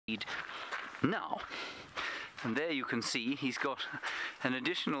Now, and there you can see he's got an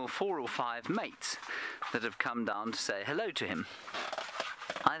additional 4 or 5 mates that have come down to say hello to him.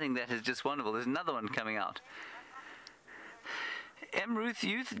 I think that is just wonderful. There's another one coming out. Ruth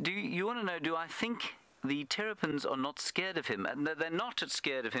Youth, do you want to know, do I think the terrapins are not scared of him? And they're not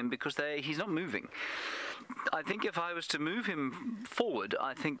scared of him because he's not moving. I think if I was to move him forward,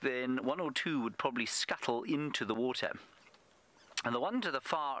 I think then 1 or 2 would probably scuttle into the water. And the one to the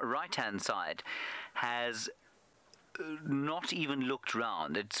far right-hand side has not even looked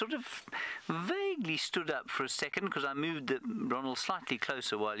round. It sort of vaguely stood up for a second because I moved Ronald slightly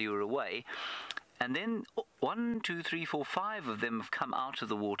closer while you were away. And then 1, 2, 3, 4, 5 of them have come out of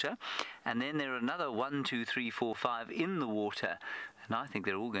the water. And then there are another 1, 2, 3, 4, 5 in the water. And I think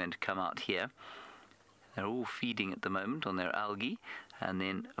they're all going to come out here. They're all feeding at the moment on their algae. And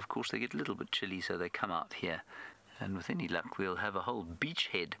then, of course, they get a little bit chilly, so they come out here. And with any luck, we'll have a whole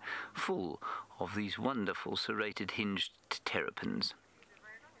beachhead full of these wonderful serrated hinged terrapins.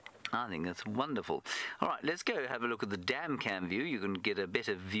 I think that's wonderful. All right, let's go have a look at the dam cam view. You can get a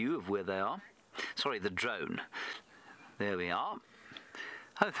better view of where they are. Sorry, the drone. There we are.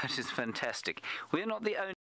 Oh, that is fantastic. We're not the only